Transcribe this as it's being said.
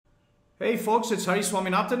Hey folks, it's Hari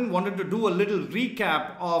Swaminathan. Wanted to do a little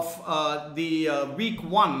recap of the week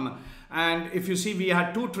one. And if you see, we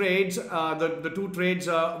had two trades. The two trades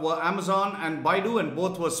were Amazon and Baidu, and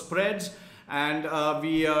both were spreads. And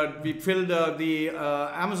we filled the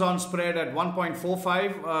Amazon spread at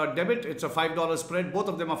 1.45 debit. It's a $5 spread. Both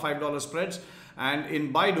of them are $5 spreads. And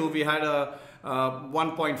in Baidu, we had a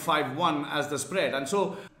 1.51 as the spread. And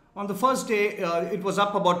so on the first day, it was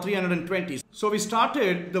up about 320. So we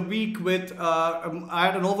started the week with, I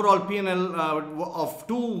had an overall P&L of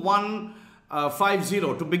 2150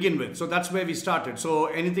 to begin with. So that's where we started. So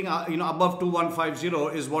anything above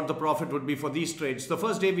 2150 is what the profit would be for these trades. The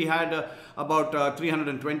first day we had about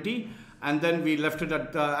 320, and then we left it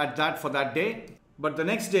at that for that day. But the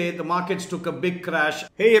next day, the markets took a big crash.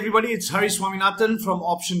 Hey everybody, it's Hari Swaminathan from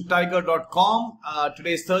OptionTiger.com.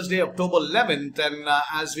 Today is Thursday, October 11th. And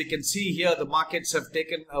as we can see here, the markets have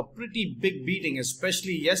taken a pretty big beating,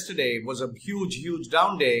 especially yesterday. It was a huge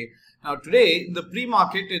down day. Now today, in the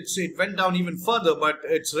pre-market, it went down even further, but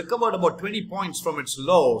it's recovered about 20 points from its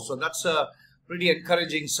low. So that's a pretty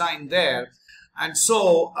encouraging sign there. And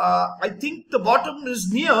so I think the bottom is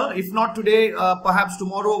near, if not today, perhaps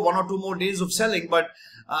tomorrow, 1 or 2 more days of selling. But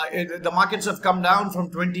the markets have come down from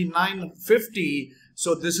 2950.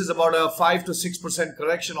 So this is about a 5 to 6%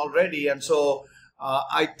 correction already. And so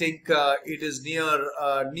I think it is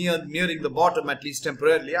nearing the bottom, at least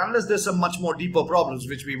temporarily, unless there's some much more deeper problems,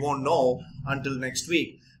 which we won't know until next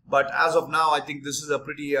week. But as of now, I think this is a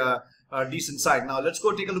pretty decent sign. Now let's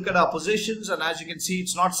go take a look at our positions, and as you can see,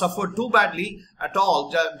 it's not suffered too badly at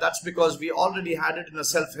all. That's because we already had it in a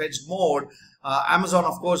self-hedged mode. Amazon,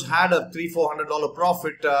 of course, had a $300-400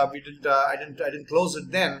 profit. I didn't close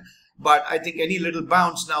it then, but I think any little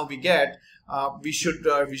bounce now we get, we should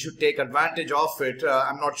take advantage of it.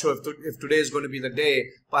 I'm not sure if today is going to be the day,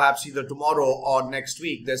 perhaps either tomorrow or next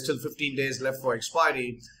week. There's still 15 days left for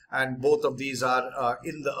expiry, and both of these are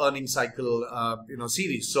in the earnings cycle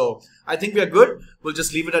series. So I think we are good. We'll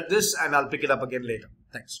just leave it at this, and I'll pick it up again later.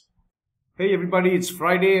 Thanks. Hey everybody, it's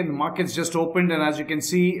Friday and the markets just opened, and as you can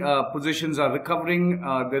see, positions are recovering.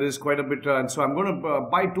 There is quite a bit, and so I'm going to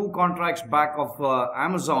buy 2 contracts back of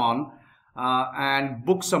Amazon and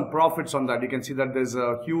book some profits on that. You can see that there's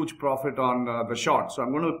a huge profit on the short. So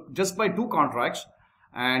I'm going to just buy 2 contracts,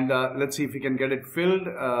 and let's see if we can get it filled.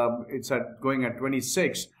 It's going at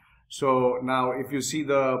 26. So now if you see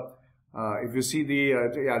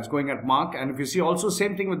it's going at mark. And if you see also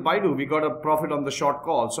same thing with Baidu, we got a profit on the short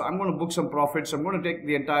call. So I'm going to book some profits. I'm going to take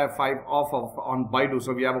the entire 5 off on Baidu.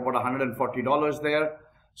 So we have about $140 there.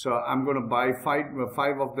 So I'm going to buy 5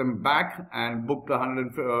 of them back and book the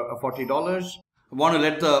 $140. I want to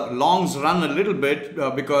let the longs run a little bit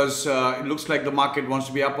because it looks like the market wants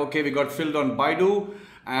to be up. Okay, we got filled on Baidu.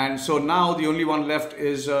 And so now the only one left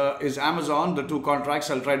is Amazon, the 2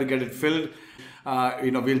 contracts. I'll try to get it filled.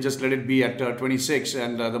 We'll just let it be at 26,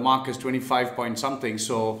 and the mark is 25 point something.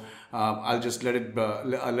 So I'll just let it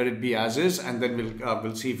be as is, and then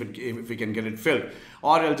we'll see if we can get it filled,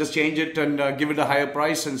 or I'll just change it and give it a higher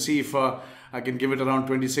price and see if I can give it around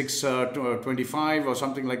 26 to 25 or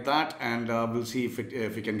something like that, and we'll see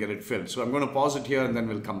if we can get it filled. So I'm going to pause it here and then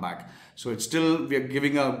we'll come back. So it's still, we are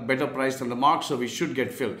giving a better price than the mark, so we should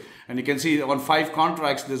get filled. And you can see on 5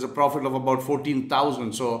 contracts, there's a profit of about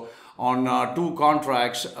 14,000. So on 2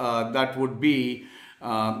 contracts, that would be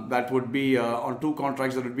on 2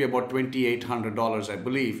 contracts, that would be about $2,800, I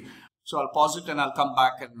believe. So I'll pause it and I'll come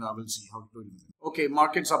back and we'll see how to do it. Okay,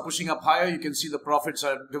 markets are pushing up higher. You can see the profits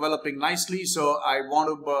are developing nicely. So I want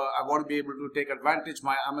to be able to take advantage.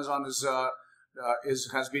 My Amazon has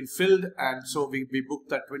been filled, and so we booked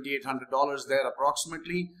that $2,800 there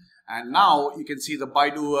approximately. And now you can see the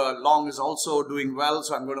Baidu long is also doing well.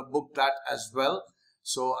 So I'm going to book that as well.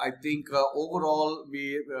 So I think overall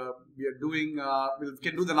we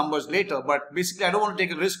can do the numbers later, but basically I don't want to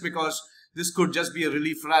take a risk because this could just be a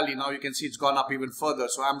relief rally. Now you can see it's gone up even further.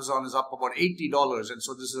 So Amazon is up about $80, and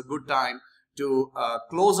so this is a good time to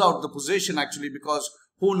close out the position actually, because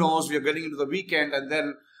who knows, we are getting into the weekend, and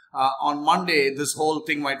then on Monday this whole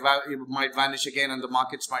thing might vanish again and the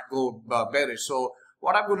markets might go bearish. So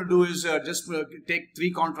what I'm going to do is just take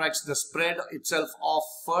 3 contracts, the spread itself off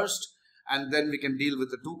first, and then we can deal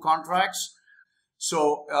with the 2 contracts.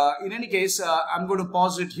 So in any case, I'm going to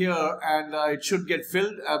pause it here, and it should get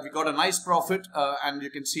filled. We got a nice profit, and you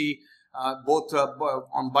can see both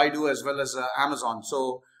on Baidu as well as Amazon.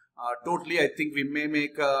 So totally, I think we may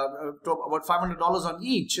make about $500 on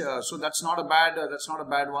each. So that's not a bad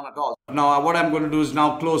one at all. Now what I'm going to do is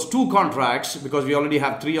now close 2 contracts, because we already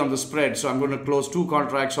have 3 on the spread. So I'm going to close 2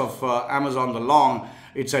 contracts of Amazon the long,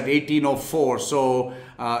 it's at 1804. So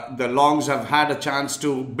the longs have had a chance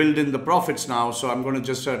to build in the profits now. So I'm going to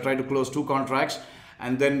just try to close 2 contracts,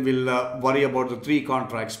 and then we'll worry about the 3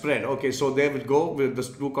 contract spread. Okay, so there we go. The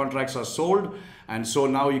 2 contracts are sold. And so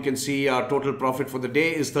now you can see our total profit for the day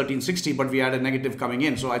is 1360, but we had a negative coming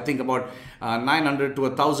in. So I think about 900 to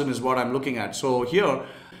 1,000 is what I'm looking at. So here,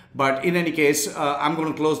 but in any case, I'm going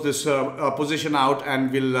to close this position out,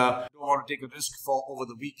 and we'll don't want to take a risk for over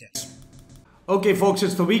the weekend. Okay, folks,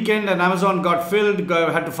 it's the weekend and Amazon got filled.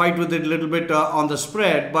 Had to fight with it a little bit on the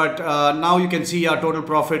spread, but now you can see our total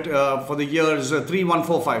profit for the year is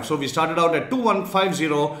 3145. So we started out at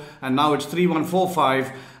 2150 and now it's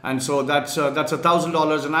 3145, and so that's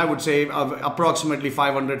 $1,000, and I would say approximately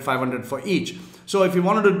 500 for each. So if you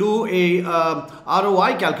wanted to do a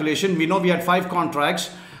ROI calculation, we know we had 5 contracts.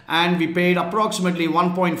 And we paid approximately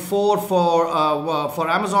 1.4 for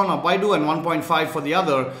Amazon or Baidu, and 1.5 for the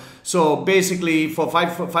other. So basically, for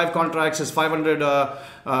five contracts is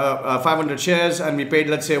 500 shares, and we paid,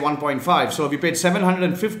 let's say, 1.5. So we paid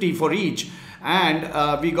 750 for each, and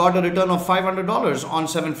we got a return of $500 on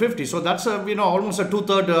 750. So that's almost a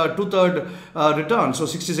two-third return. So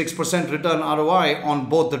 66% return ROI on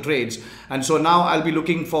both the trades. And so now I'll be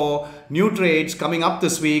looking for new trades coming up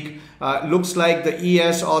this week. Looks like the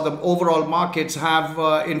ES or the overall markets have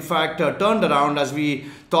in fact turned around as we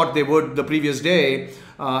thought they would the previous day,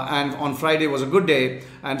 and on Friday was a good day,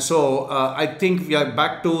 and so I think we are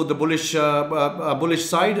back to the bullish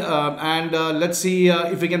side, and let's see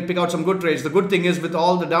if we can pick out some good trades. The good thing is, with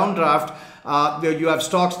all the downdraft, you have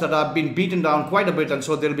stocks that have been beaten down quite a bit, and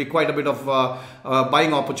so there will be quite a bit of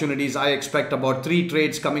buying opportunities. I expect about 3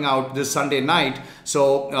 trades coming out this Sunday night.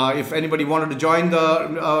 So if anybody wanted to join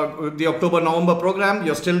the October-November program,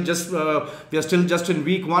 we are still just in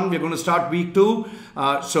week 1. We're going to start week 2.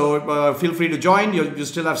 So feel free to join. You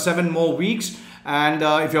still have 7 more weeks. And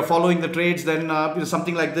if you're following the trades, then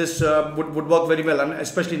something like this would work very well. And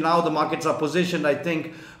especially now the markets are positioned, I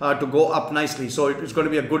think, to go up nicely. So it's going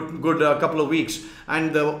to be a good couple of weeks.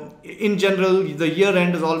 And in general, the year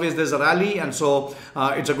end is always there's a rally. And so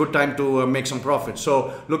it's a good time to make some profit.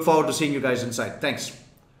 So look forward to seeing you guys inside. Thanks.